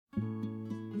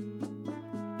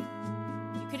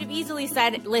have easily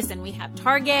said, listen, we have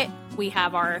Target, we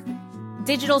have our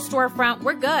digital storefront,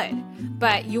 we're good.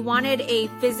 But you wanted a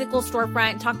physical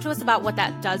storefront. Talk to us about what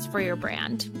that does for your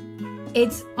brand.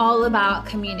 It's all about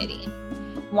community.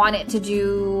 Wanted to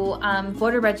do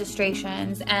voter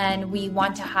registrations, and we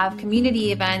want to have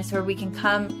community events where we can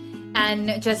come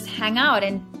and just hang out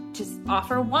and just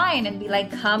offer wine and be like,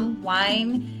 come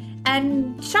wine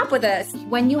and shop with us.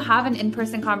 When you have an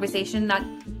in-person conversation that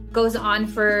goes on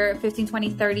for 15, 20,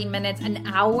 30 minutes, an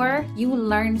hour, you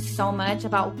learn so much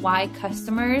about why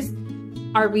customers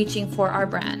are reaching for our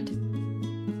brand.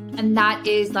 And that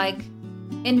is like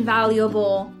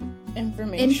invaluable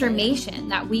information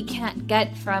that we can't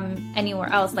get from anywhere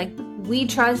else. Like, we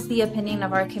trust the opinion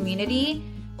of our community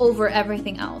over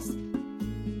everything else.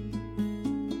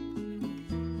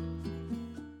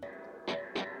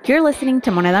 You're listening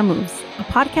to Moneda Moves, a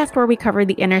podcast where we cover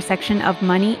the intersection of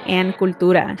money and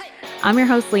cultura. I'm your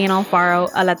host, Leanne Alfaro,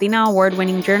 a Latina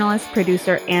award-winning journalist,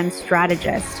 producer, and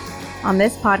strategist. On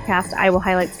this podcast, I will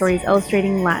highlight stories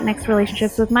illustrating Latinx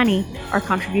relationships with money, our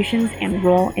contributions, and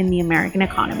role in the American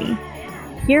economy.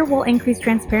 Here, we'll increase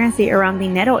transparency around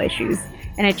dinero issues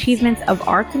and achievements of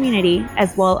our community,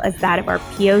 as well as that of our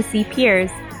POC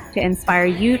peers, to inspire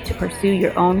you to pursue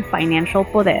your own financial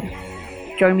poder.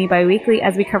 Join me bi-weekly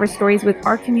as we cover stories with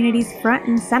our communities front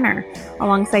and center,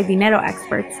 alongside dinero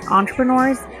experts,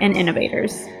 entrepreneurs, and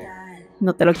innovators.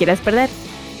 No te lo quieres perder.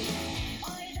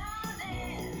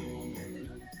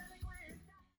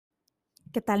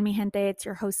 ¿Qué tal, mi gente? It's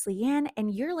your host, Leanne,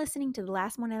 and you're listening to the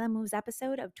last Moneda Moves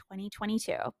episode of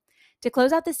 2022. To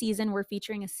close out the season, we're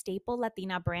featuring a staple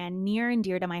Latina brand near and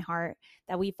dear to my heart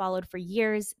that we followed for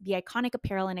years, the iconic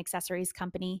apparel and accessories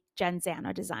company, Jen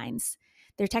Zano Designs.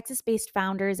 Their Texas-based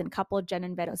founders and couple, Jen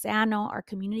and Vero Zano, are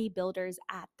community builders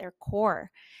at their core,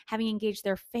 having engaged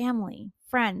their family,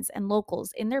 friends, and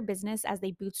locals in their business as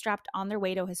they bootstrapped on their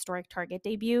way to a historic Target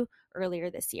debut earlier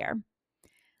this year.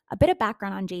 A bit of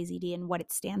background on JZD and what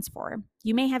it stands for.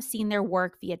 You may have seen their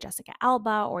work via Jessica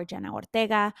Alba or Jenna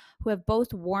Ortega, who have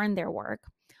both worn their work,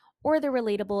 or their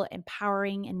relatable,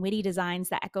 empowering, and witty designs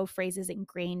that echo phrases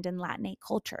ingrained in Latinx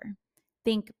culture.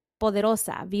 Think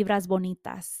poderosa, vibras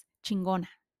bonitas, chingona.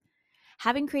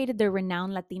 Having created their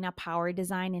renowned Latina power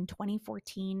design in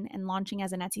 2014 and launching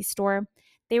as an Etsy store,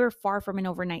 they were far from an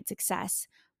overnight success.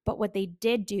 But what they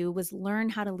did do was learn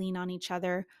how to lean on each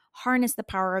other, harness the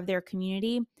power of their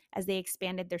community as they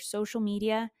expanded their social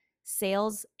media,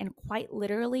 sales, and quite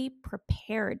literally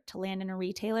prepared to land in a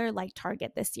retailer like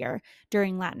Target this year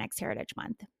during Latinx Heritage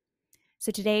Month.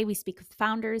 So today we speak with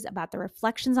founders about the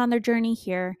reflections on their journey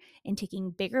here and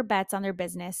taking bigger bets on their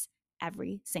business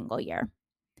every single year.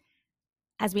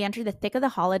 As we enter the thick of the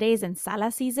holidays and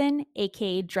Sala season,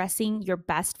 aka dressing your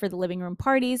best for the living room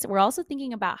parties, we're also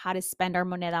thinking about how to spend our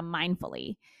moneda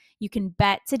mindfully. You can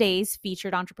bet today's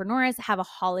featured entrepreneurs have a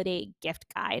holiday gift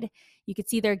guide. You can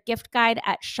see their gift guide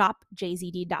at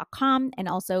shopjzd.com and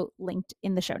also linked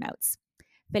in the show notes.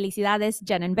 Felicidades,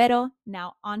 Jen and Vero.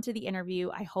 Now on to the interview.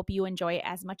 I hope you enjoy it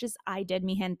as much as I did,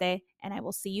 mi gente, and I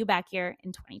will see you back here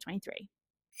in 2023.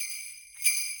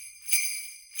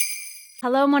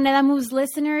 Hello, Moneda Moves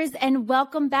listeners, and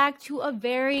welcome back to a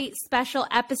very special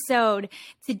episode.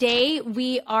 Today,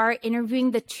 we are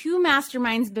interviewing the two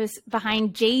masterminds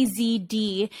behind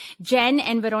JZD, Jen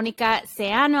and Veronica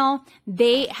Zano.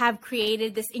 They have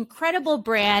created this incredible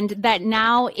brand that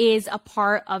now is a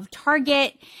part of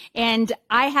Target, and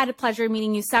I had a pleasure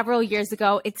meeting you several years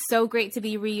ago. It's so great to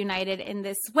be reunited in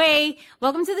this way.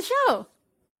 Welcome to the show.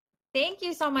 Thank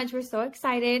you so much. We're so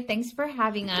excited. Thanks for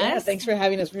having us. Yeah, thanks for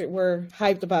having us. We're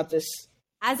hyped about this.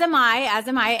 As am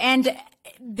I. And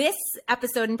this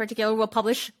episode in particular will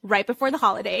publish right before the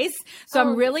holidays. So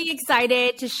I'm really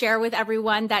excited to share with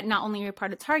everyone that not only are you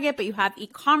part of Target, but you have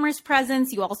e-commerce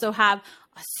presence. You also have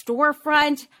a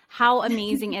storefront. How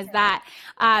amazing is that?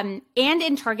 And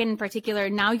in Target in particular,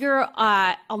 now you're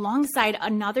alongside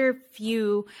another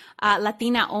few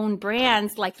Latina-owned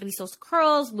brands like Rizos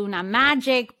Curls, Luna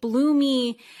Magic,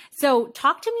 Bloomy. So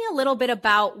talk to me a little bit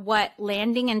about what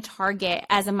landing in Target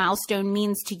as a milestone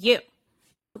means to you.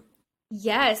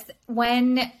 Yes.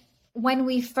 When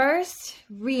we first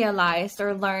realized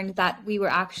or learned that we were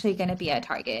actually going to be at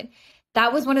Target,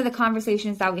 that was one of the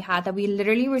conversations that we had, that we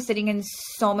literally were sitting in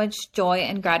so much joy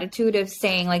and gratitude of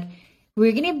saying, like,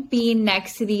 we're going to be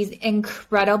next to these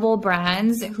incredible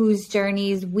brands whose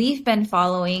journeys we've been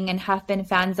following and have been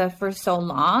fans of for so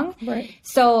long. Right.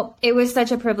 So it was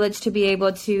such a privilege to be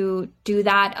able to do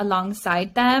that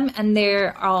alongside them. And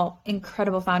they're all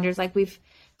incredible founders. Like, we've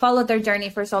followed their journey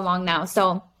for so long now.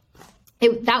 So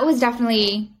that was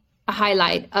definitely a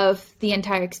highlight of the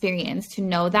entire experience, to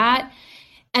know that.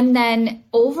 And then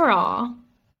overall,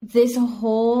 this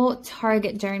whole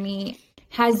Target journey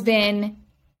has been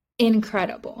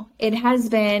incredible. It has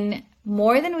been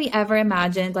more than we ever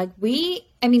imagined. Like we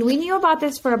knew about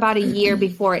this for about a year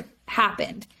before it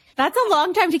happened. That's a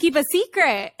long time to keep a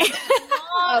secret.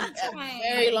 A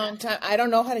very long time. I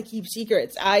don't know how to keep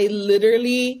secrets. I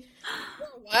literally, for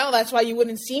a while, that's why you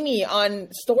wouldn't see me on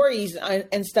stories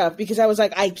and stuff, because I was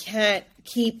like, I can't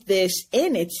keep this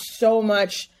in. It's so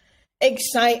much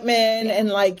excitement, and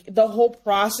like the whole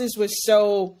process was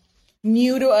so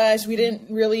new to us. We didn't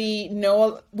know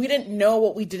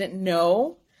what we didn't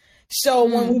know. So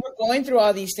when we were going through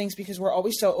all these things, because we're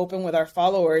always so open with our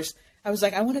followers, I was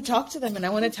like, I want to talk to them and I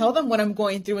want to tell them what I'm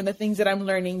going through and the things that I'm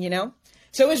learning,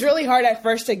 So it was really hard at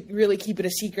first to really keep it a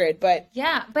secret, but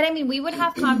yeah. But I mean, we would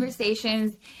have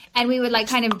conversations and we would like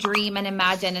kind of dream and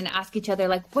imagine and ask each other,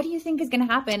 like, what do you think is going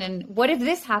to happen? And what if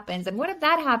this happens? And what if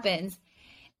that happens?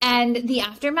 And the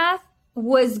aftermath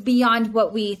was beyond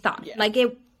what we thought. Yeah. Like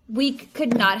we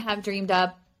could not have dreamed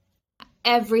up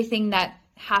everything that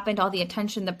happened, all the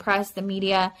attention, the press, the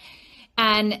media,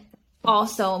 and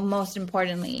also most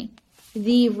importantly,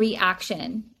 the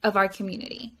reaction of our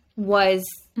community was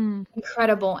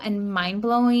incredible and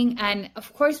mind-blowing. And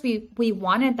of course we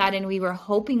wanted that and we were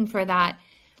hoping for that,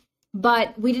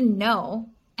 but we didn't know.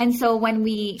 And so when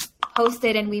we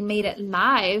posted and we made it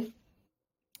live,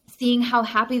 seeing how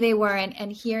happy they were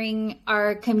and hearing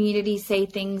our community say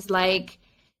things like,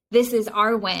 this is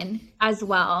our win as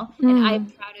well. And I'm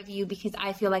proud of you because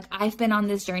I feel like I've been on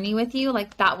this journey with you.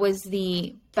 Like that was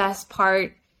the best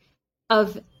part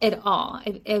of it all.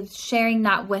 It was sharing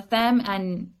that with them.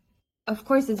 And of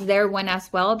course it's their win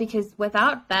as well, because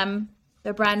without them,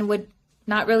 the brand would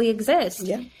not really exist.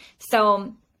 Yeah.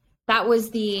 So that was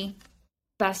the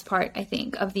best part, I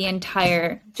think, of the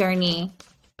entire journey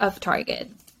of Target.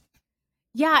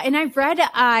 Yeah. And I've read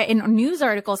in news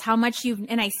articles how much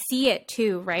and I see it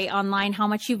too, right, online, how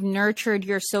much you've nurtured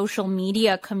your social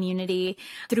media community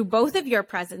through both of your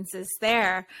presences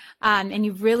there. And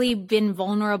you've really been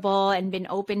vulnerable and been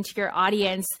open to your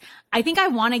audience. I think I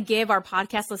want to give our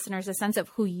podcast listeners a sense of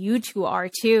who you two are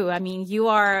too. I mean, you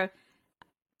are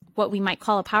what we might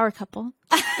call a power couple.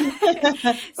 So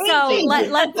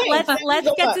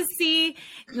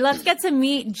let's get to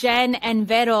meet Jen and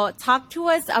Vero. Talk to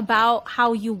us about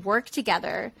how you work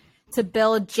together to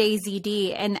build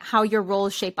JZD and how your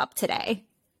roles shape up today.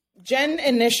 Jen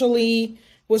initially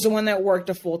was the one that worked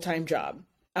a full-time job.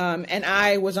 And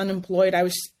I was unemployed. I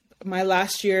was my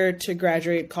last year to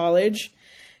graduate college,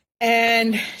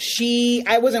 and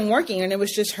I wasn't working, and it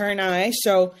was just her and I.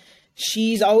 So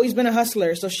she's always been a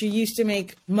hustler. So she used to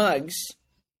make mugs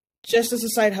just as a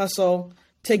side hustle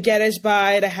to get us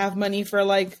by, to have money for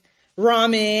like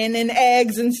ramen and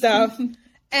eggs and stuff.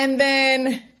 And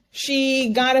then she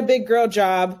got a big girl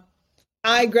job.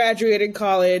 I graduated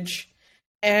college.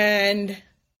 And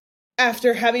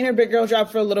after having her big girl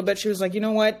job for a little bit, she was like, you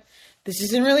know what? This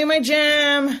isn't really my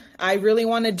jam. I really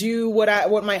want to do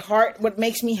what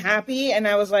makes me happy. And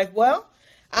I was like, well,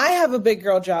 I have a big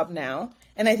girl job now.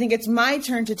 And I think it's my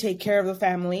turn to take care of the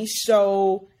family.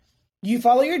 So you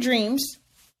follow your dreams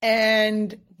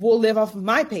and we'll live off of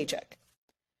my paycheck.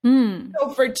 So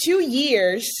for 2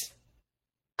 years,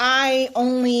 I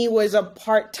only was a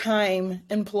part-time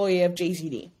employee of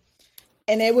JZD.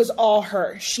 And it was all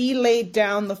her. She laid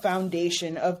down the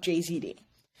foundation of JZD.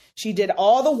 She did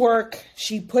all the work.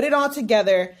 She put it all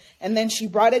together. And then she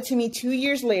brought it to me 2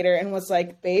 years later and was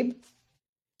like, babe,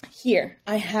 here,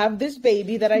 I have this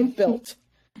baby that I built.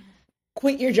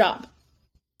 Quit your job.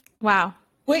 Wow.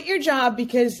 Quit your job,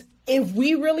 because if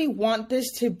we really want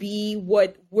this to be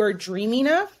what we're dreaming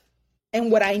of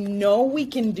and what I know we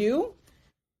can do,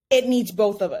 it needs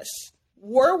both of us.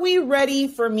 Were we ready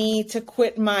for me to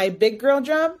quit my big girl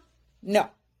job? No.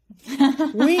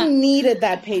 We needed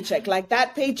that paycheck. Like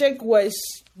that paycheck was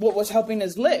what was helping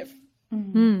us live.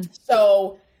 Mm-hmm.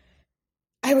 So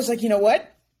I was like, you know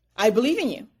what? I believe in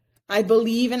you. I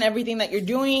believe in everything that you're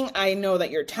doing. I know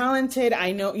that you're talented.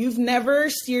 I know you've never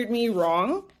steered me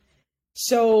wrong.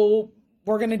 So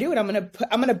we're going to do it. I'm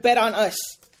going to bet on us.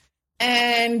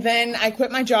 And then I quit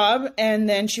my job, and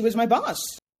then she was my boss.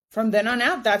 From then on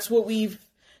out, that's what we've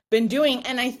been doing.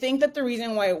 And I think that the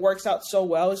reason why it works out so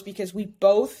well is because we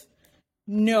both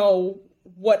know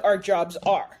what our jobs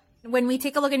are. When we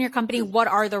take a look in your company, what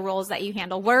are the roles that you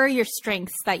handle? What are your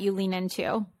strengths that you lean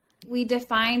into? We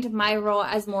defined my role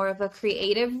as more of a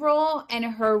creative role and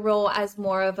her role as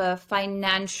more of a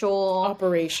financial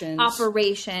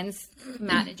operations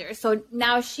manager. So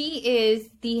now she is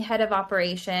the head of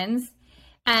operations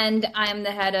and I'm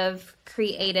the head of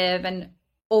creative and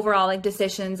overall like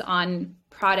decisions on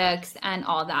products and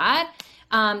all that.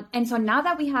 And so now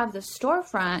that we have the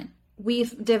storefront,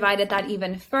 we've divided that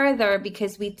even further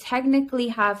because we technically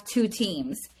have 2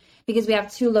 teams because we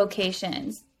have 2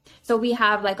 locations. So we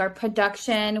have like our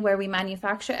production where we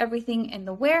manufacture everything in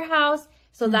the warehouse.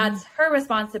 So that's her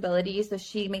responsibility. So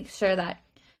she makes sure that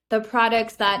the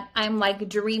products that I'm like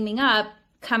dreaming up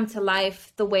come to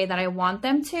life the way that I want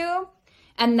them to.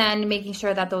 And then making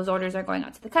sure that those orders are going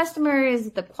out to the customers,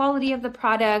 the quality of the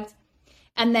product.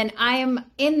 And then I'm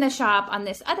in the shop on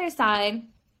this other side,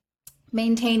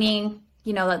 maintaining,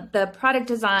 you know, the product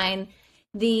design,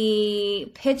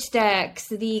 the pitch decks,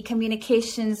 the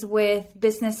communications with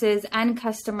businesses and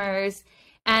customers,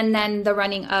 and then the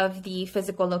running of the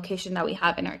physical location that we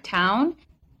have in our town.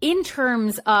 In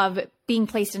terms of being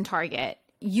placed in Target,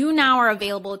 you now are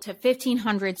available to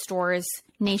 1,500 stores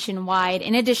nationwide,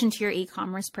 in addition to your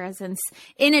e-commerce presence,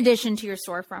 in addition to your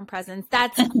storefront presence.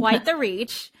 That's quite the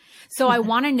reach. So I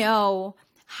want to know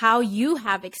how you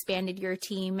have expanded your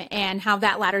team and how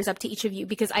that ladders up to each of you,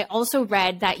 because I also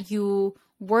read that you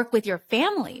work with your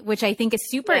family, which I think is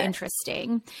super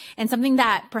interesting and something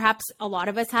that perhaps a lot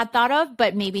of us had thought of,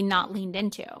 but maybe not leaned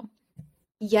into.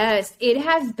 Yes, it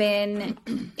has been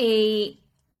a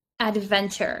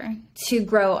adventure to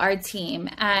grow our team.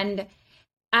 And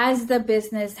as the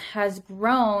business has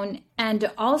grown,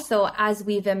 and also as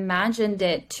we've imagined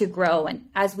it to grow and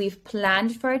as we've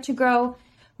planned for it to grow,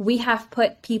 we have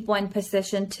put people in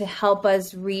position to help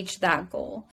us reach that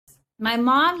goal. My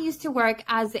mom used to work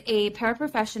as a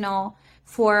paraprofessional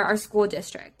for our school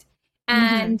district.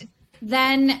 And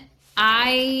then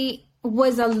I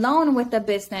was alone with the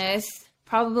business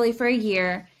probably for a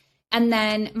year. And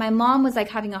then my mom was like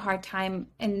having a hard time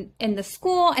in the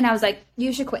school. And I was like,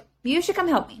 you should quit. You should come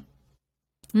help me.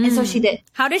 And so she did.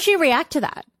 How did she react to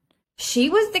that?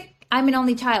 I'm an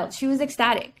only child. She was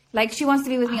ecstatic. Like she wants to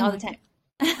be with me all the time.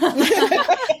 She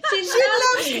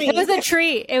loves me. It was a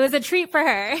treat. It was a treat for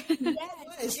her.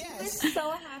 Yes. She was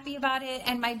so happy about it.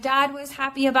 And my dad was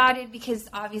happy about it because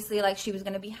obviously like she was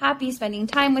going to be happy spending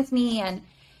time with me. And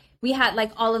we had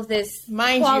like all of this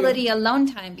quality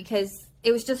alone time because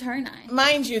it was just her and I.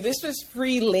 Mind you, this was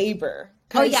free labor.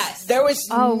 Oh, yes. There was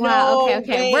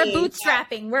Okay. way We're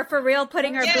bootstrapping. We're for real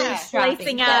putting our boots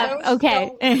lacing up.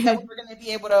 Okay. That we're going to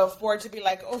be able to afford to be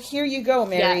like, oh, here you go,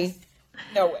 Mary. Yes.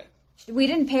 No way. We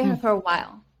didn't pay her for a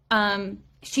while.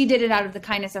 She did it out of the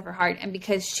kindness of her heart. And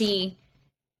because she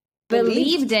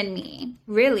believed in me,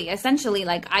 really, essentially,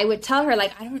 like I would tell her,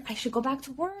 like, I should go back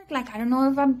to work. Like, I don't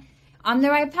know if I'm on the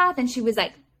right path. And she was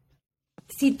like,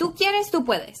 si tú quieres, tú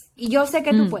puedes. Y yo sé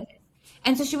que tú puedes.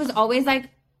 And so she was always like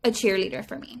a cheerleader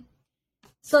for me.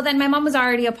 So then my mom was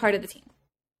already a part of the team.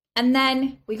 And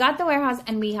then we got the warehouse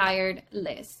and we hired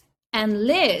Liz. And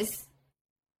Liz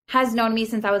has known me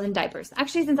since I was in diapers.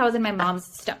 Actually, since I was in my mom's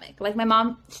stomach. Like my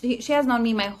mom, she has known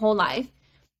me my whole life.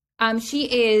 She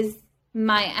is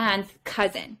my aunt's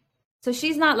cousin. So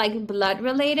she's not like blood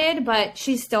related, but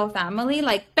she's still family.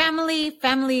 Like family,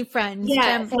 friends.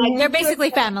 Yeah, like, they're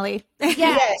basically family.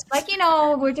 Yes. Like, you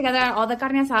know, we're together at all the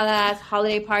carne asadas,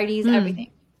 holiday parties, everything.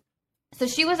 So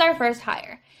she was our first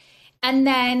hire. And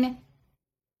then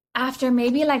after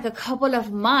maybe like a couple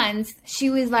of months, she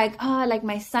was like, oh, like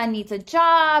my son needs a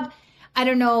job. I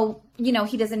don't know, you know,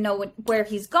 he doesn't know where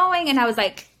he's going. And I was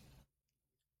like,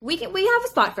 we have a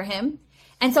spot for him.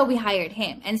 And so we hired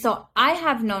him. And so I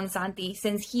have known Santi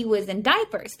since he was in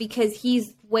diapers because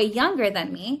he's way younger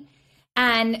than me.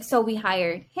 And so we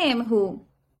hired him, who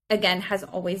again has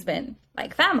always been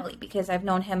like family because I've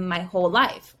known him my whole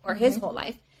life or his whole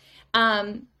life.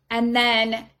 And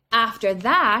then after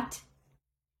that,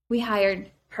 we hired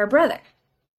her brother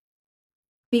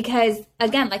because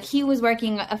again, like he was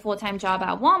working a full-time job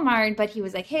at Walmart, but he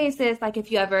was like, hey sis, like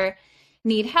if you ever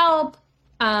need help,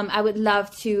 I would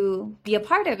love to be a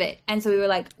part of it. And so we were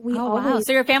like, wow.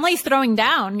 So your family's throwing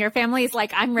down. Your family's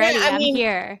like, I'm ready. I'm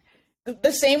here.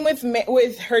 The same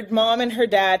with her mom and her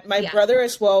dad. My brother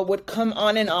as well would come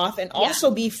on and off and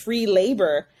also be free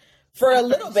labor for a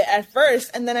little bit at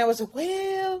first. And then I was like,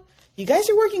 well, you guys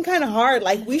are working kind of hard.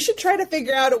 Like we should try to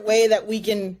figure out a way that we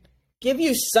can give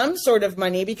you some sort of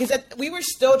money because we were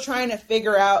still trying to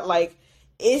figure out like,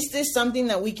 is this something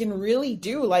that we can really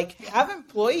do? Like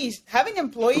having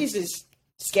employees is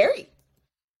scary.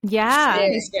 Yeah.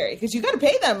 It's scary because you got to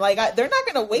pay them. Like they're not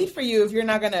going to wait for you if you're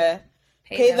not going to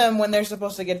pay them when they're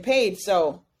supposed to get paid.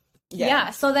 So,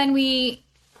 yeah. So then we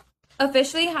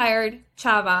officially hired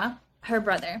Chava, her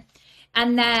brother.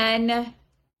 And then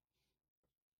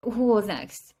who was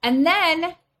next? And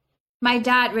then My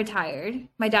dad retired.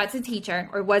 My dad's a teacher,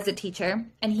 or was a teacher,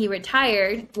 and he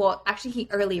retired. Well, actually, he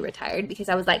early retired because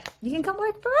I was like, you can come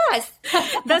work for us.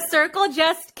 The circle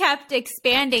just kept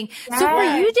expanding. Yes. So for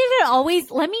you, did it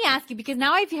always, let me ask you, because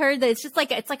now I've heard that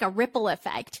it's like a ripple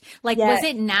effect. Like, was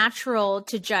it natural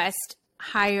to just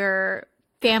hire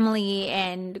family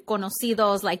and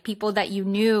conocidos, like people that you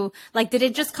knew? Like, did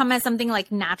it just come as something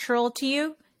like natural to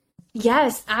you?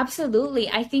 Yes, absolutely.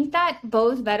 I think that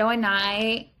both Vero and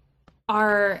I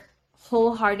are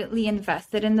wholeheartedly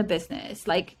invested in the business.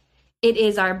 Like, it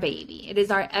is our baby. It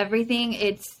is our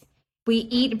everything. We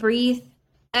eat, breathe,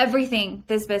 everything,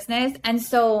 this business. And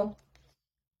so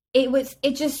it was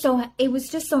just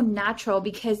so natural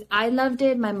because I loved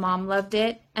it. My mom loved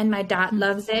it, and my dad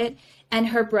loves it, and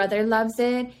her brother loves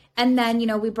it. And then,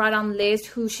 we brought on Liz,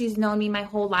 who she's known me my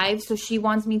whole life. So she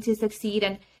wants me to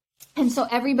succeed. And so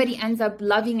everybody ends up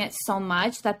loving it so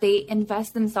much that they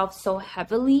invest themselves so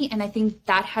heavily. And I think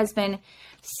that has been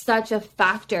such a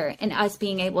factor in us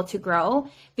being able to grow,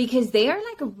 because they are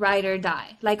like ride or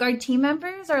die. Like, our team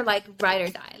members are like ride or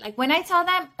die. Like, when I tell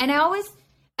them, and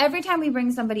every time we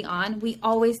bring somebody on, we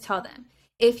always tell them,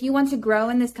 if you want to grow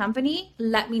in this company,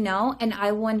 let me know, and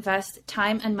I will invest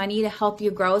time and money to help you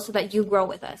grow so that you grow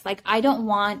with us. Like,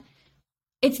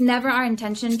 it's never our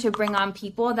intention to bring on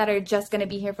people that are just going to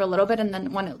be here for a little bit and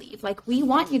then want to leave. Like, we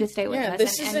want you to stay with us.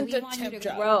 This isn't a temp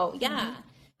job. Grow. Yeah. Mm-hmm.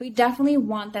 We definitely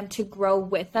want them to grow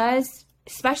with us,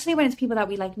 especially when it's people that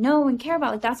we like know and care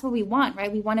about. Like, that's what we want,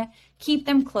 right? We want to keep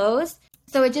them close.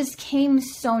 So it just came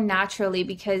so naturally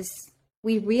because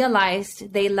we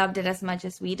realized they loved it as much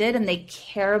as we did, and they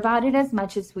care about it as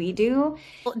much as we do.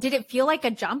 Did it feel like a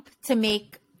jump to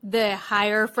make the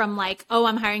hire from like, oh,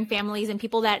 I'm hiring families and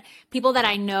people that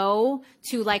I know,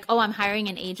 to like, oh, I'm hiring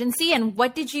an agency? And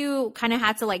what did you kind of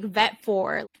had to like vet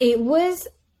for? It was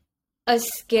a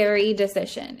scary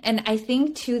decision. And I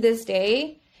think to this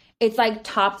day, it's like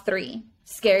top 3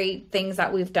 scary things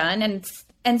that we've done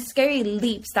and scary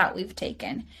leaps that we've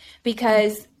taken,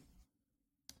 because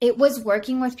it was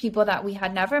working with people that we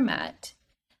had never met,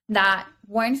 that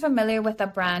weren't familiar with the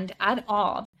brand at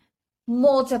all.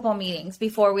 Multiple meetings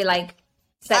before we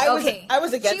said, I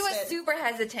was against it. She was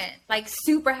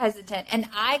super hesitant. And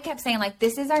I kept saying,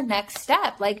 this is our next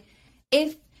step. Like,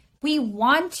 if we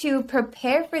want to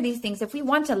prepare for these things, if we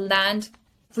want to land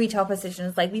retail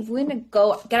positions, like if we want to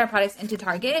go get our products into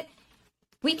Target,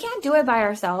 we can't do it by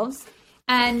ourselves.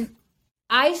 And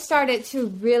I started to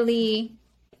really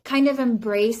kind of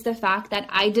embrace the fact that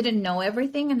I didn't know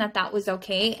everything, and that was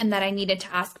okay, and that I needed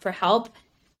to ask for help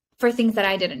for things that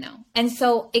I didn't know. And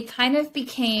so it kind of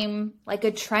became like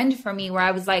a trend for me where I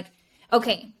was like,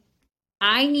 okay,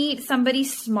 I need somebody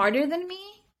smarter than me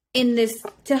in this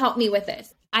to help me with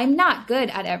this. I'm not good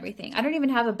at everything. I don't even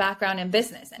have a background in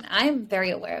business, and I'm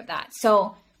very aware of that.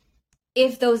 So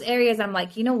if those areas I'm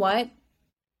like, you know what,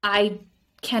 I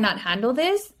cannot handle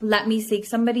this, let me seek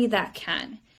somebody that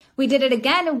can. We did it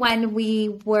again when we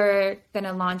were going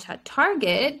to launch at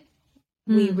Target.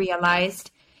 We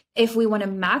realized if we want to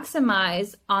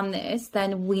maximize on this,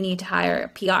 then we need to hire a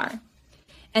PR.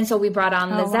 And so we brought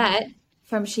on Lizette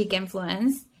from Chic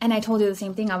Influence. And I told her the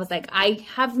same thing. I was like, I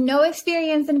have no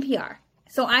experience in PR,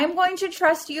 so I'm going to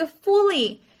trust you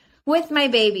fully with my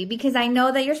baby, because I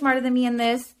know that you're smarter than me in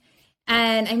this.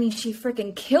 And I mean, she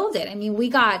freaking killed it. I mean, we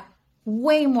got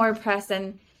way more press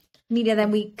and media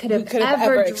than we could have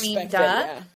ever dreamed of.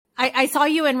 Yeah. I saw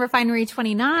you in Refinery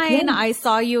 29. Yeah. I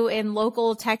saw you in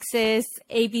local Texas,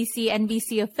 ABC,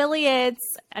 NBC affiliates,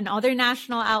 and other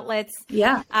national outlets.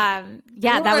 Yeah. That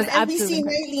was absolutely NBC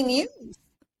Nightly News.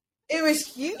 It was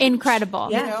huge. Incredible.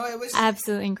 Yeah. It was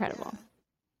absolutely incredible.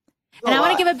 And I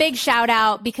want to give a big shout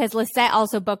out because Lisette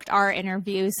also booked our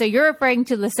interview. So you're referring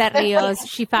to Lisette Rios.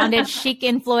 She founded Chic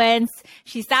Influence.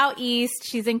 She's Southeast.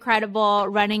 She's incredible,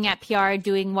 running at PR,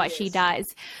 doing what she does.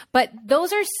 But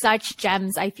those are such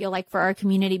gems, I feel like, for our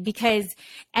community, because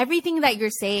everything that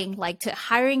you're saying, like to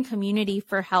hiring community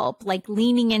for help, like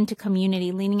leaning into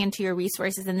community, leaning into your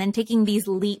resources, and then taking these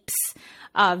leaps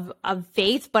of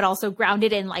faith, but also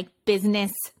grounded in like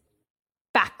business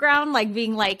background, like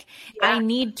being like, I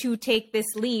need to take this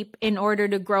leap in order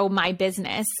to grow my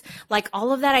business. Like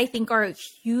all of that, I think are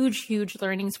huge, huge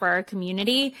learnings for our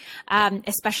community,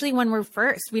 especially when we're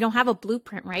first. We don't have a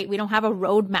blueprint, right? We don't have a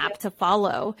roadmap to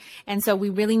follow. And so we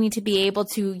really need to be able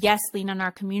to, yes, lean on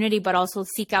our community, but also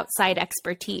seek outside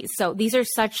expertise. So these are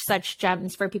such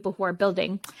gems for people who are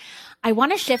building. I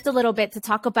want to shift a little bit to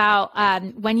talk about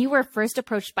when you were first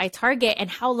approached by Target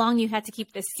and how long you had to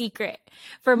keep this secret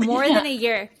for more than a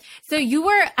year. So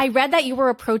I read that you were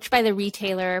approached by the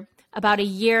retailer about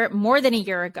more than a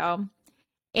year ago.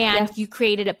 and Yes. you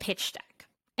created a pitch deck.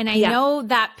 And I Yeah. know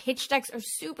that pitch decks are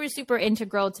super, super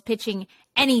integral to pitching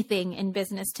anything in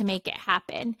business to make it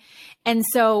happen. And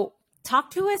so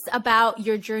talk to us about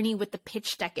your journey with the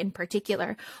pitch deck in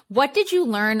particular. What did you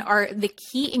learn are the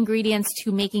key ingredients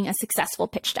to making a successful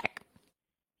pitch deck?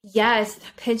 Yes,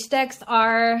 pitch decks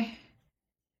are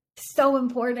so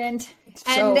important.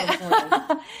 So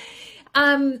important.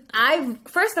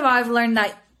 I've learned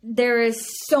that there is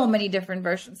so many different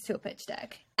versions to a pitch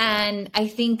deck. And I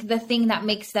think the thing that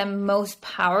makes them most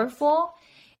powerful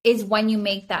is when you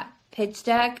make that pitch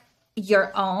deck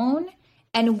your own,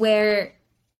 and where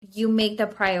you make the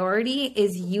priority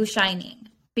is you shining.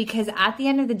 Because at the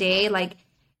end of the day, like,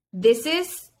 this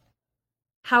is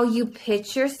how you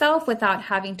pitch yourself without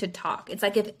having to talk. It's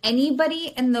like, if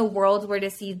anybody in the world were to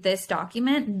see this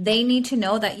document, they need to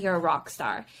know that you're a rock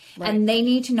star. Right. And they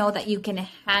need to know that you can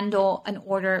handle an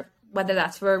order, whether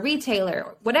that's for a retailer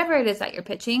or whatever it is that you're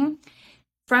pitching.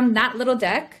 From that little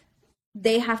deck,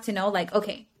 they have to know, like,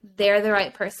 okay, they're the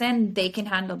right person. They can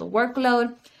handle the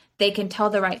workload. They can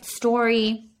tell the right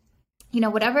story. You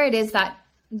know, whatever it is that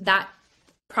that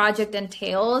project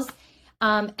entails.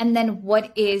 And then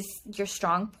what is your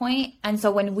strong point? And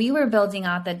so when we were building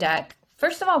out the deck,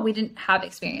 first of all, we didn't have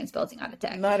experience building out a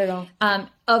deck. Not at all.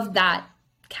 Of that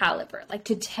caliber, like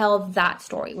to tell that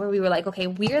story, where we were like, okay,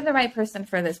 we're the right person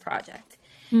for this project.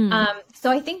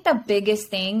 So I think the biggest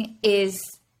thing is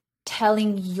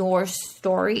telling your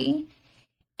story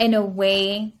in a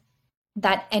way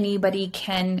that anybody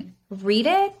can read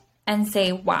it and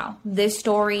say, wow, this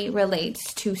story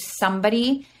relates to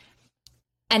somebody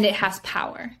and it has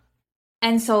power.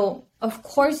 And so, of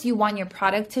course, you want your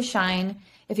product to shine.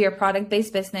 If you're a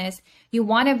product-based business, you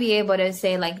want to be able to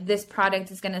say, like, this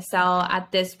product is going to sell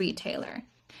at this retailer.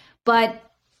 But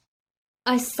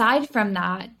aside from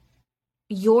that,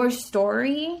 your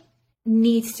story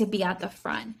needs to be at the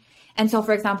front. And so,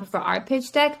 for example, for our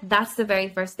pitch deck, that's the very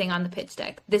first thing on the pitch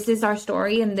deck. This is our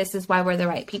story, and this is why we're the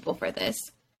right people for this.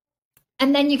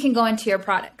 And then you can go into your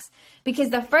products, because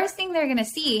the first thing they're going to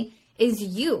see is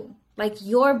you, like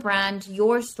your brand,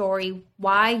 your story,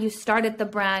 why you started the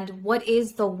brand, what is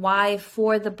the why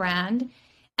for the brand.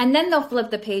 And then they'll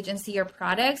flip the page and see your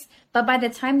products. But by the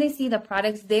time they see the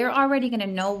products, they're already going to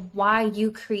know why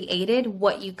you created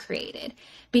what you created,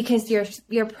 because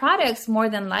your products more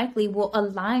than likely will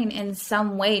align in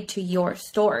some way to your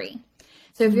story.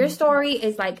 So if your story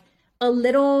is like a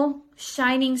little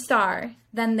shining star,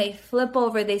 then they flip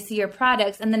over, they see your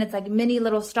products, and then it's like many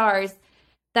little stars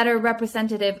that are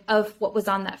representative of what was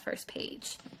on that first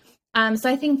page. So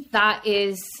I think that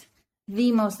is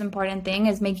the most important thing,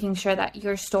 is making sure that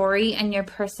your story and your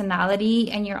personality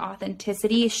and your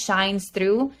authenticity shines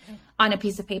through on a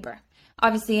piece of paper.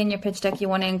 Obviously, in your pitch deck, you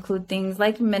want to include things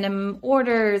like minimum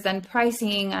orders and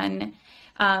pricing and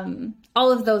all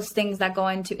of those things that go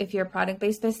into, if you're a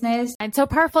product-based business. It's so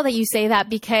powerful that you say that,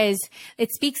 because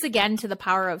it speaks again to the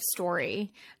power of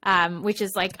story, which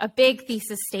is like a big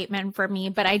thesis statement for me.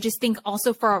 But I just think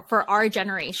also for our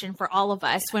generation, for all of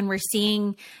us, when we're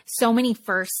seeing so many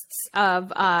firsts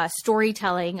of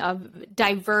storytelling of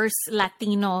diverse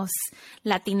Latinos,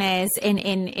 Latines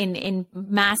in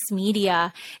mass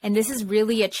media, and this is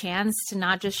really a chance to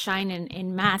not just shine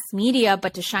in mass media,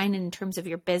 but to shine in terms of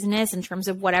your business, in terms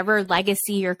of whatever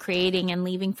legacy you're creating and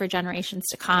leaving for generations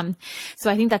to come. So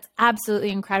I think that's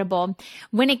absolutely incredible.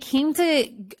 When it came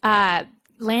to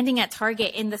landing at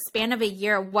Target in the span of a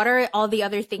year, what are all the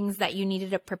other things that you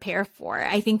needed to prepare for?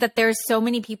 I think that there's so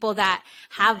many people that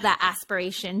have that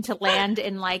aspiration to land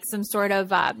in like some sort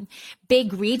of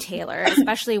big retailer,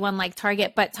 especially one like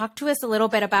Target. But talk to us a little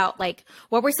bit about, like,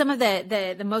 what were some of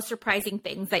the most surprising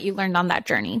things that you learned on that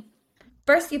journey?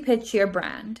 First, you pitch your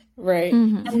brand. Right.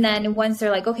 Mm-hmm. And then once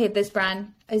they're like, okay, this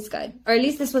brand is good, or at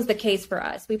least this was the case for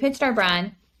us. We pitched our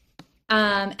brand.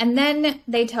 And then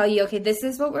they tell you, okay, this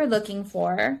is what we're looking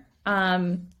for.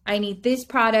 I need these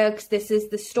products. This is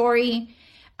the story.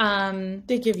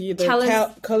 They give you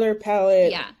the color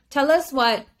palette. Yeah. Tell us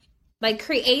what, like,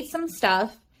 create some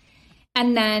stuff,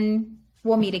 and then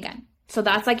we'll meet again. So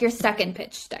that's like your second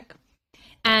pitch deck.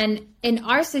 And in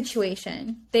our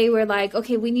situation, they were like,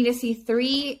 okay, we need to see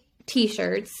 3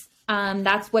 t-shirts.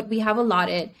 That's what we have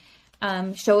allotted.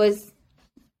 Show us,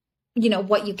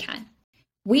 what you can.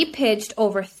 We pitched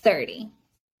over 30.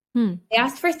 They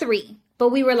asked for 3, but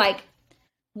we were like,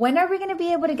 when are we going to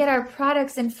be able to get our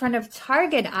products in front of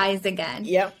Target eyes again?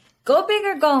 Yep. Go big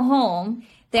or go home.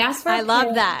 They asked for I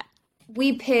love that.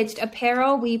 We pitched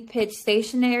apparel, we pitched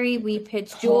stationery, we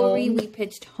pitched jewelry, we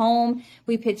pitched home,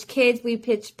 we pitched kids, we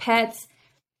pitched pets.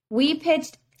 We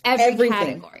pitched every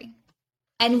Everything. category.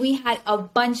 and we had a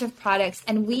bunch of products,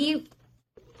 and we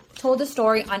told a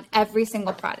story on every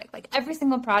single product, like every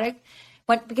single product.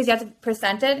 Because you have to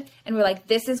present it, and we're like,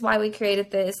 this is why we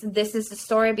created this. This is the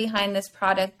story behind this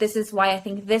product. This is why I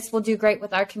think this will do great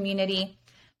with our community.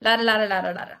 La da la da la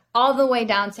da la da. All the way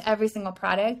down to every single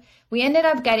product. We ended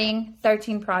up getting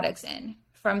 13 products in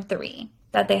from 3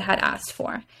 that they had asked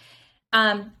for.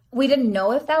 We didn't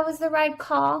know if that was the right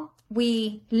call.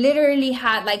 We literally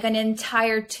had like an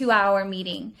entire 2-hour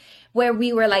meeting where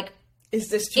we were like, is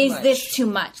this too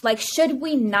much? Like, should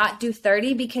we not do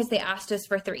 30 because they asked us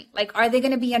for 3? Like, are they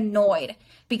going to be annoyed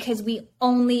because we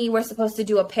only were supposed to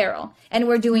do apparel and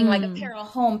we're doing like apparel,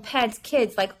 home, pets,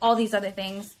 kids, like all these other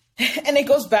things. And it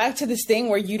goes back to this thing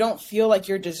where you don't feel like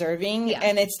you're deserving. Yeah.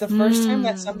 And it's the first time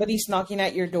that somebody's knocking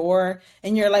at your door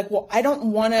and you're like, well, I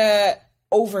don't want to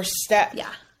overstep.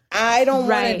 Yeah. I don't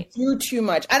want to do too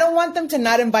much. I don't want them to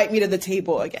not invite me to the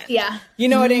table again. Yeah. You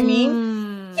know what I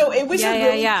mean? So it was a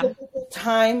really difficult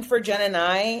time for Jen and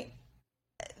I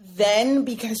then,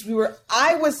 because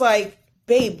I was like,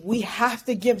 babe, we have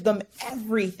to give them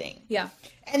everything. Yeah.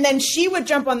 And then she would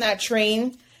jump on that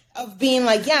train of being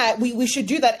like, yeah, we should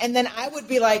do that. And then I would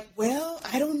be like, well,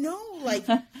 I don't know. Like,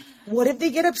 what if they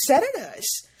get upset at us?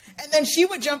 And then she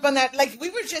would jump on that. Like, we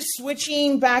were just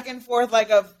switching back and forth, like,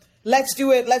 of let's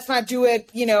do it, let's not do it,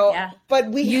 you know. Yeah.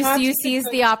 But you seize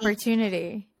the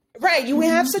opportunity. Right. We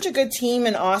have such a good team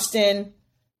in Austin,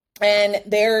 and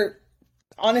they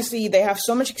have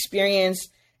so much experience,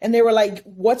 and they were like,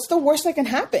 what's the worst that can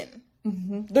happen?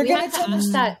 Mm-hmm. They're going to tell us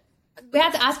that. We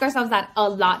had to ask ourselves that a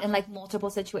lot in like multiple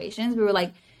situations. We were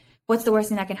like, what's the worst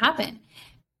thing that can happen?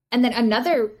 And then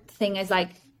another thing is like,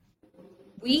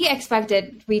 we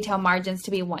expected retail margins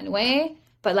to be one way,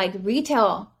 but like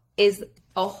retail is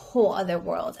a whole other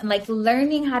world. And like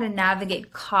learning how to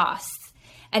navigate costs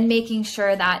and making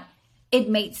sure that it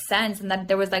made sense and that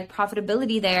there was like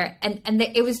profitability there. And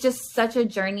it was just such a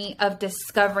journey of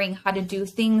discovering how to do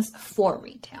things for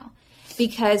retail.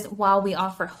 Because while we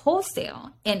offer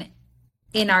wholesale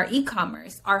in our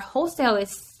e-commerce, our wholesale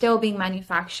is still being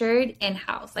manufactured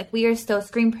in-house. Like we are still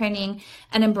screen printing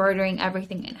and embroidering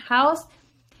everything in-house.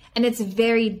 And it's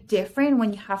very different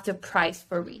when you have to price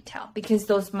for retail because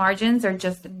those margins are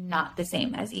just not the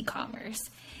same as e-commerce.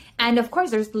 And of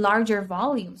course, there's larger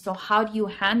volume. So how do you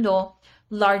handle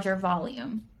larger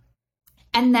volume?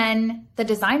 And then the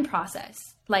design process.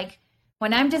 Like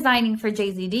when I'm designing for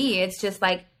JZD, it's just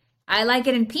like, I like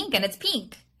it in pink and it's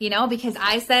pink, you know, because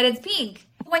I said it's pink.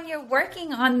 When you're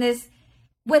working on this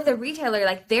with a retailer,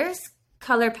 like there's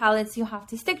color palettes you have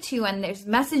to stick to, and there's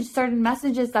certain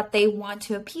messages that they want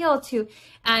to appeal to.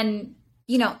 And,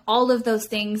 you know, all of those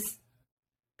things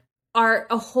are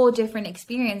a whole different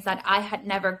experience that I had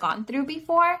never gone through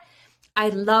before. I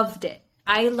loved it.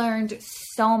 I learned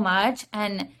so much,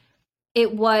 and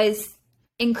it was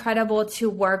incredible to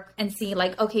work and see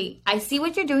like, okay, I see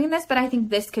what you're doing this, but I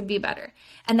think this could be better.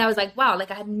 And I was like, wow,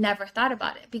 like I had never thought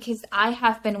about it because I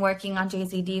have been working on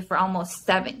JZD for almost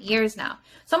 7 years now.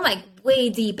 So I'm like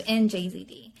way deep in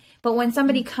JZD. But when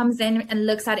somebody comes in and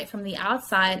looks at it from the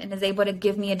outside and is able to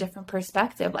give me a different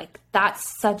perspective, like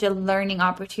that's such a learning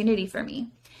opportunity for me.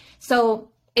 So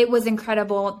it was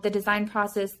incredible. The design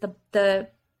process, the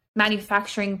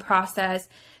manufacturing process,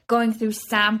 going through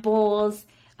samples,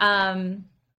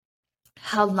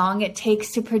 how long it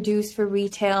takes to produce for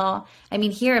retail. I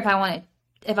mean, here, if I want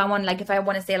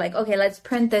to say like, okay, let's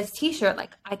print this t-shirt,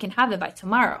 like I can have it by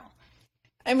tomorrow.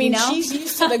 I mean, you know? She's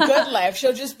used to the good life.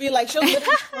 She'll just be like, she'll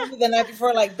literally call me the night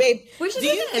before, like, babe, do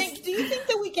you think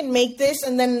that we can make this?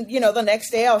 And then, you know, the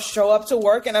next day I'll show up to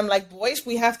work and I'm like, boys,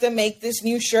 we have to make this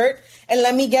new shirt and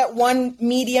let me get one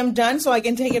medium done so I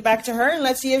can take it back to her and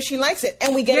let's see if she likes it.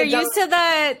 And we get it done. You're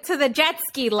used to the jet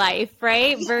ski life,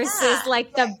 right? Yeah, versus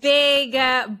like the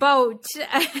big boat.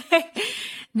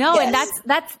 No, yes.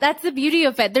 And that's the beauty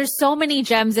of it. There's so many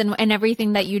gems in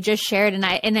everything that you just shared. And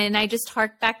I just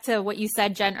hark back to what you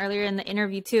said, Jen, earlier in the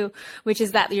interview too, which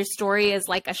is that your story is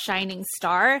like a shining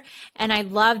star. And I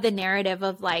love the narrative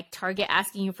of like Target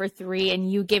asking you for 3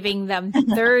 and you giving them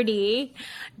 30,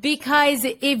 because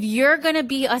if you're going to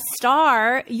be a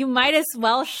star, you might as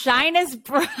well shine as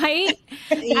bright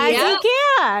as you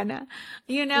can.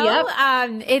 You know,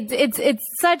 it's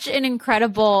such an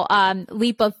incredible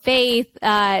leap of faith.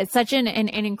 It's such an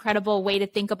incredible way to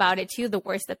think about it too. The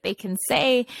worst that they can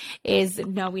say is,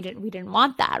 no, we didn't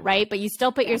want that, right? But you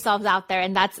still put yourselves out there,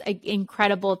 and that's an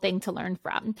incredible thing to learn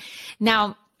from.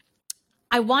 Now,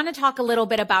 I want to talk a little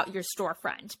bit about your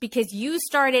storefront, because you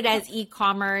started as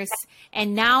e-commerce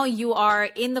and now you are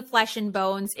in the flesh and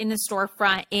bones in the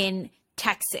storefront in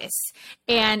Texas.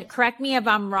 And correct me if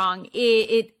I'm wrong,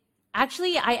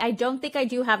 Actually, I don't think I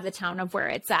do have the town of where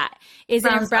it's at. Is it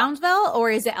in Brownsville. Brownsville or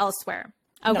is it elsewhere?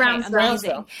 Okay, Brownsville.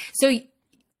 amazing. So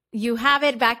you have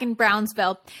it back in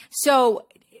Brownsville. So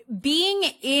being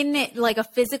in like a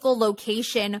physical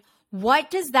location,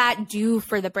 what does that do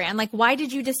for the brand? Like, why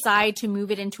did you decide to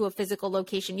move it into a physical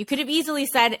location? You could have easily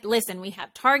said, listen, we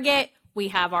have Target, we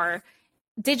have our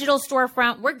digital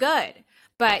storefront, we're good.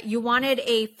 But you wanted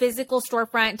a physical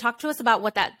storefront. Talk to us about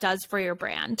what that does for your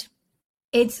brand.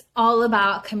 It's all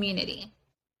about community.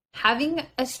 Having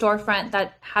a storefront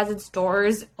that has its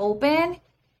doors open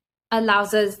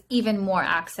allows us even more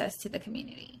access to the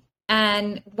community.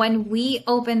 And when we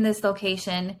opened this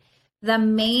location, the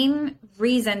main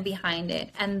reason behind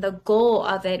it and the goal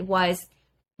of it was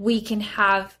we can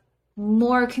have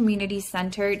more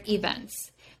community-centered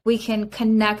events. We can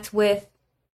connect with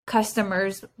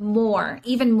customers more,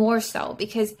 even more so,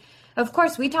 because of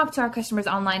course we talk to our customers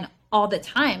online all the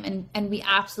time and we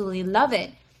absolutely love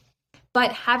it.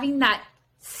 But having that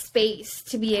space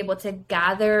to be able to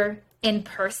gather in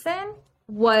person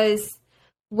was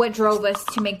what drove us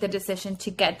to make the decision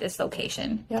to get this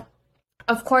location. Yep.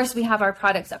 Of course, we have our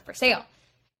products up for sale,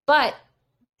 but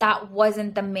that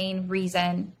wasn't the main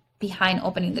reason behind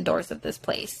opening the doors of this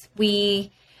place.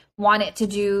 We wanted to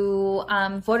do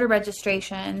voter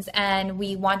registrations, and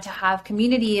we want to have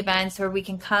community events where we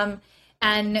can come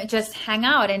and just hang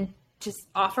out and just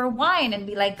offer wine and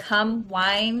be like, come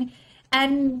wine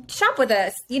and shop with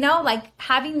us, you know, like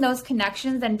having those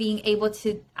connections and being able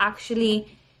to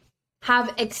actually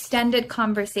have extended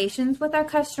conversations with our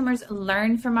customers,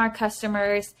 learn from our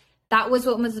customers. That was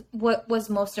what was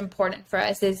most important for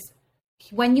us, is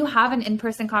when you have an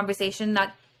in-person conversation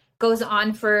that goes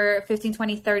on for 15,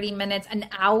 20, 30 minutes, an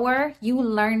hour, you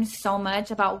learn so much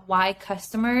about why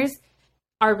customers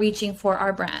are reaching for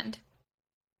our brand.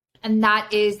 And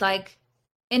that is like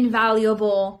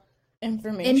invaluable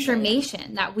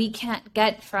information that we can't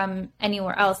get from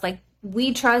anywhere else. Like,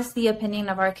 we trust the opinion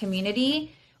of our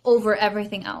community over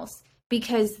everything else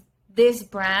because this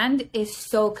brand is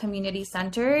so community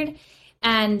centered.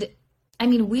 And I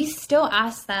mean, we still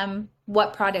ask them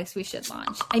what products we should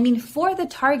launch. I mean, for the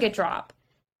Target drop,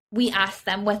 we asked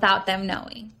them without them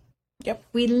knowing. Yep.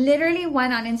 We literally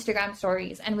went on Instagram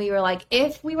stories and we were like,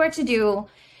 if we were to do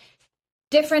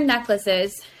different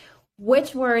necklaces,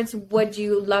 which words would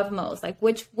you love most? Like,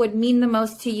 which would mean the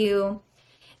most to you?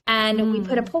 And we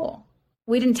put a poll.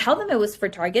 We didn't tell them it was for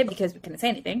Target because we couldn't say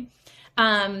anything.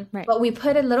 Right. But we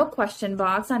put a little question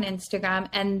box on Instagram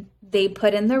and they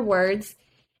put in their words,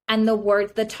 and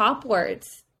the top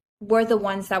words were the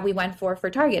ones that we went for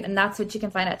Target. And that's what you can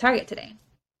find at Target today.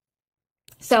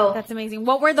 So that's amazing.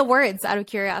 What were the words, out of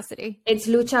curiosity? It's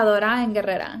luchadora and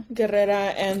guerrera.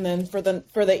 Guerrera, and then for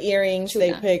the earrings,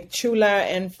 they picked chula,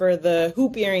 and for the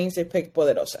hoop earrings, they picked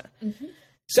poderosa. Mm-hmm.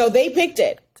 So they picked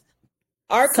it.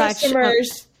 Our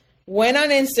customers went on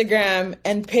Instagram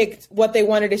and picked what they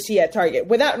wanted to see at Target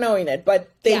without knowing it, but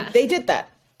they did that.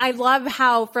 I love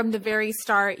how from the very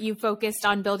start you focused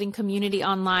on building community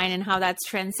online and how that's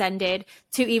transcended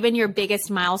to even your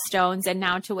biggest milestones and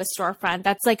now to a storefront.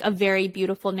 That's like a very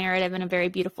beautiful narrative and a very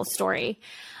beautiful story.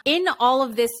 In all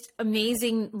of this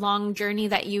amazing long journey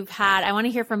that you've had, I want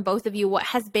to hear from both of you. What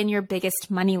has been your biggest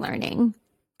money learning?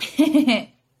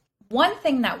 One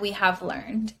thing that we have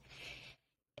learned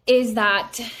is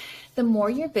that the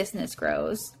more your business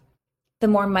grows, the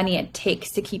more money it takes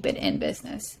to keep it in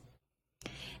business.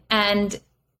 And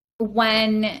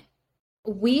when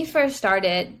we first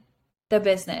started the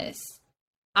business,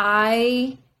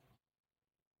 I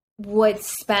would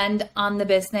spend on the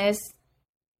business.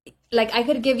 Like, I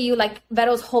could give you like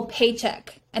Vero's whole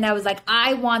paycheck. And I was like,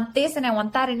 I want this and I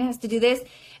want that and it has to do this.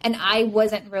 And I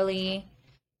wasn't really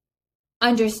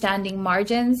understanding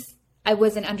margins. I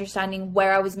wasn't understanding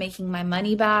where I was making my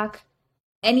money back,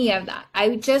 any of that.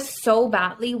 I just so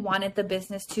badly wanted the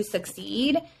business to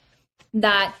succeed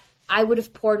that I would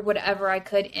have poured whatever I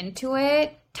could into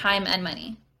it, time and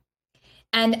money.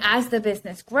 And as the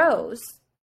business grows,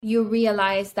 you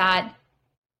realize that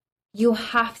you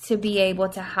have to be able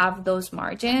to have those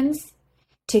margins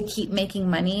to keep making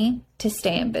money to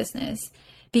stay in business.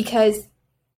 Because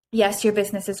yes, your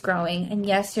business is growing, and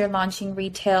yes, you're launching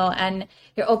retail and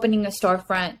you're opening a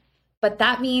storefront, but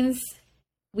that means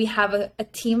we have a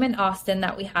team in Austin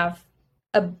that we have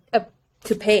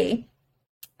to pay.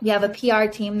 We have a PR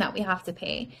team that we have to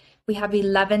pay. We have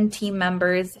 11 team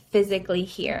members physically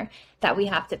here that we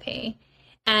have to pay.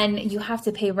 And you have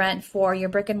to pay rent for your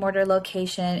brick and mortar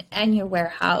location and your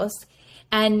warehouse.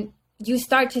 And you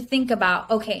start to think about,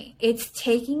 okay, it's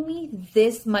taking me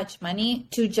this much money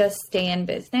to just stay in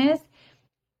business.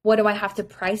 What do I have to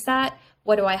price at?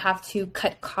 What do I have to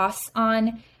cut costs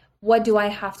on? What do I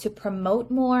have to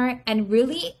promote more? And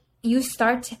really, you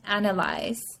start to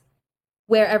analyze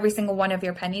where every single one of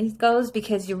your pennies goes,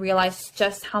 because you realize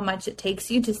just how much it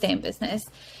takes you to stay in business.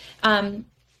 And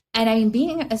I mean,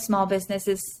 being a small business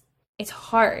it's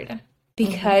hard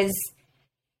because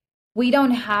we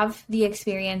don't have the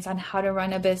experience on how to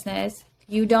run a business.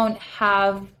 You don't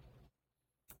have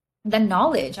the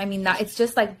knowledge. I mean, that it's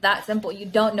just like that simple. You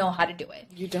don't know how to do it.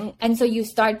 You don't. And so you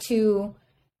start to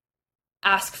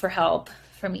ask for help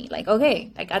for me. Like,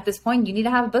 okay, like at this point, you need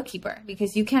to have a bookkeeper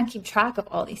because you can't keep track of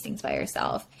all these things by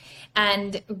yourself,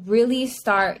 and really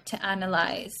start to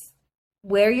analyze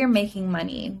where you're making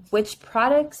money, which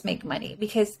products make money.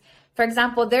 Because, for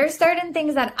example, there's certain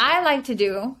things that I like to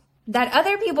do that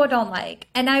other people don't like.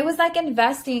 And I was like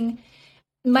investing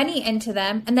money into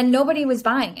them, and then nobody was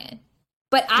buying it.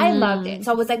 But I loved it.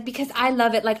 So I was like, because I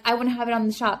love it, like I want to have it on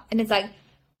the shop. And it's like,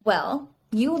 well,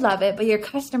 you love it, but your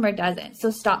customer doesn't.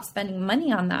 So stop spending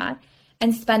money on that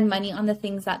and spend money on the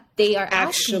things that they are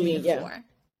asking you for.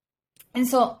 And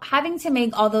so having to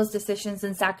make all those decisions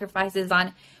and sacrifices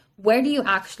on where do you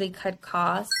actually cut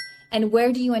costs and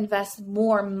where do you invest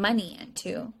more money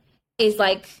into is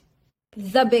like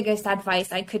the biggest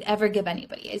advice I could ever give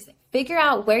anybody, is figure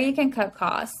out where you can cut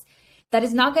costs that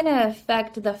is not going to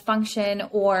affect the function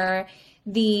or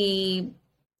the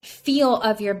feel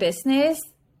of your business,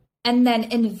 and then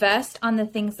invest on the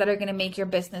things that are going to make your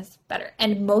business better.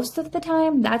 And most of the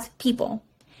time, that's people,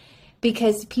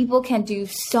 because people can do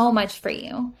so much for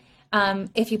you.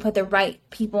 If you put the right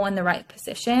people in the right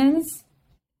positions,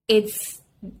 it's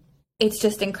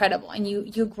just incredible. And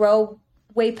you grow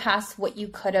way past what you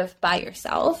could have by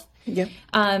yourself. Yeah.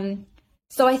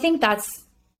 So I think that's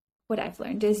what I've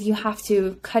learned, is you have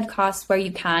to cut costs where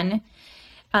you can,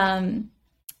 and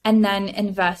then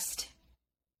invest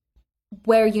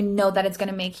where you know that it's going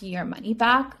to make you your money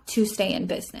back to stay in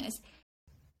business.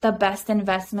 The best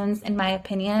investments, in my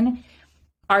opinion,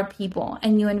 are people.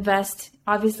 And you invest,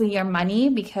 obviously, your money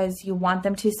because you want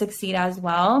them to succeed as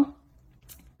well,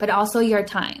 but also your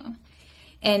time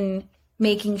in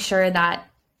making sure that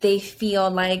they feel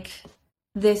like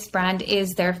this brand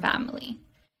is their family.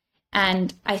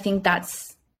 And I think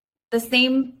that's the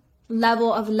same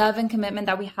level of love and commitment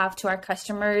that we have to our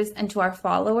customers and to our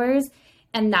followers.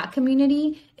 And that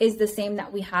community is the same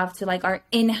that we have to like our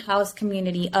in-house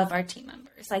community of our team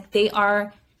members. Like they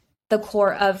are the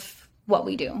core of what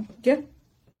we do. Yeah.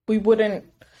 We wouldn't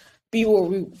be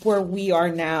where we are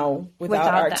now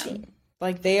without our them. team.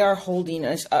 Like they are holding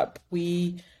us up.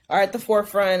 We are at the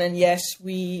forefront, and yes,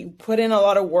 we put in a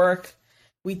lot of work.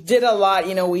 We did a lot,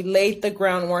 we laid the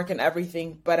groundwork and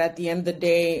everything. But at the end of the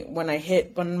day, when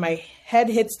my head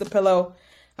hits the pillow,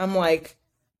 I'm like,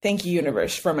 thank you,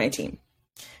 universe, for my team.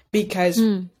 Because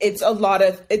it's a lot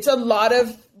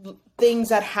of things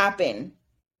that happen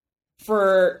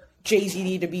for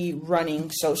JZD to be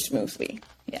running so smoothly.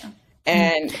 Yeah.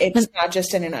 And it's not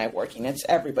just Jen and I working, it's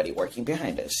everybody working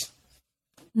behind us.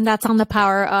 That's on the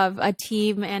power of a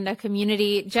team and a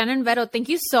community. Jen and Vero, thank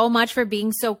you so much for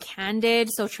being so candid,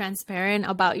 so transparent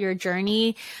about your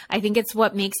journey. I think it's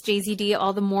what makes JZD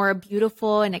all the more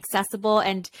beautiful and accessible.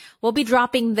 And we'll be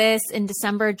dropping this in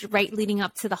December, right leading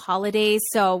up to the holidays.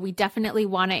 So we definitely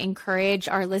want to encourage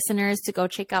our listeners to go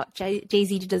check out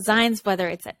JZD Designs, whether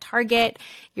it's at Target,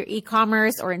 your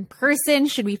e-commerce, or in person,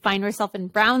 should we find ourselves in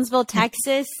Brownsville,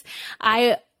 Texas.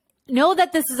 I know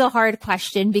that this is a hard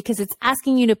question because it's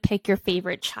asking you to pick your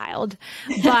favorite child,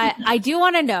 but I do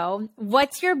want to know,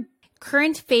 what's your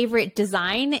current favorite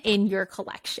design in your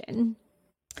collection?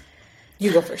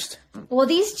 You go first. Well,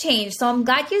 these change. So I'm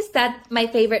glad you said my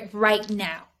favorite right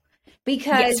now,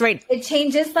 because it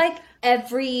changes like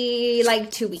every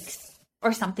 2 weeks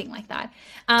or something like that.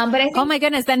 But I think, oh my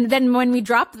goodness, then when we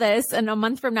drop this in a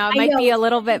month from now, it might be a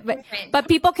little bit, but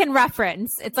people can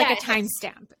reference. It's like a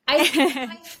timestamp. I think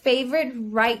my favorite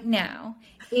right now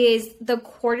is the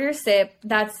quarter sip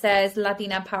that says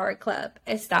Latina Power Club,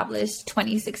 established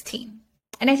 2016.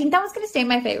 And I think that was going to stay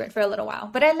my favorite for a little while,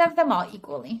 but I love them all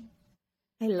equally.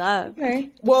 I love. Okay.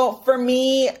 Well, for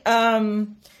me,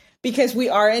 because we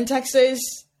are in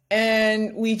Texas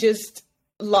and we just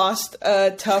lost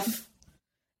a tough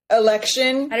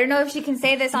election. I don't know if she can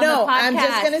say this on the podcast. No, I'm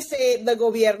just going to say the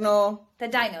gobierno. The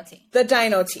Dino Tea. The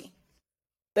Dino Tea.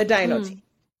 The Dino Tea.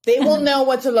 They will know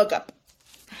what to look up.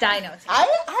 Dino Tea.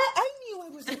 I knew I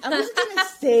wasn't going to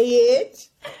say it.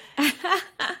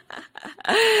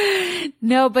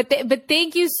 No, but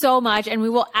thank you so much. And we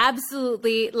will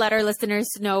absolutely let our listeners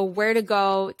know where to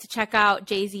go to check out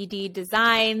JZD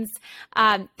Designs.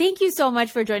 Thank you so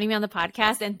much for joining me on the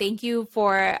podcast. And thank you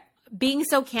for being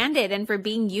so candid and for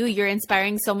being you. You're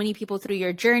inspiring so many people through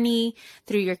your journey,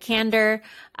 through your candor.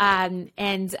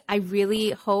 And I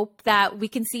really hope that we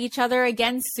can see each other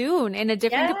again soon in a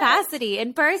different capacity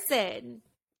in person.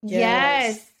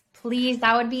 Yes, please.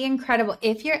 That would be incredible.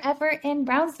 If you're ever in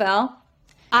Brownsville,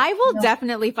 I will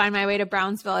definitely find my way to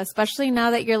Brownsville, especially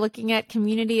now that you're looking at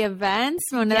community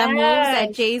events. Moneda Moves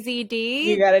at JZD.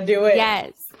 You got to do it.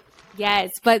 Yes.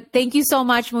 But thank you so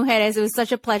much, Mujeres. It was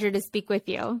such a pleasure to speak with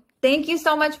you. Thank you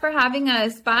so much for having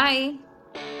us. Bye.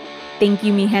 Thank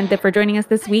you, mi gente, for joining us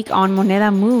this week on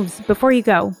Moneda Moves. Before you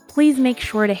go, please make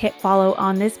sure to hit follow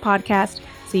on this podcast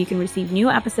so you can receive new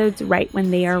episodes right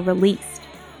when they are released.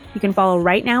 You can follow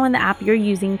right now in the app you're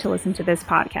using to listen to this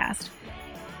podcast.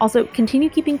 Also, continue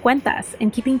keeping cuentas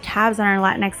and keeping tabs on our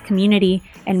Latinx community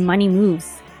and money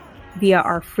moves via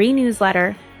our free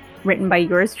newsletter written by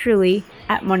yours truly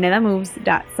at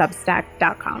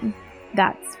monedamoves.substack.com.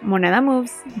 That's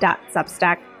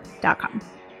monedamoves.substack.com.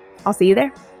 I'll see you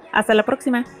there. Hasta la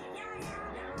próxima.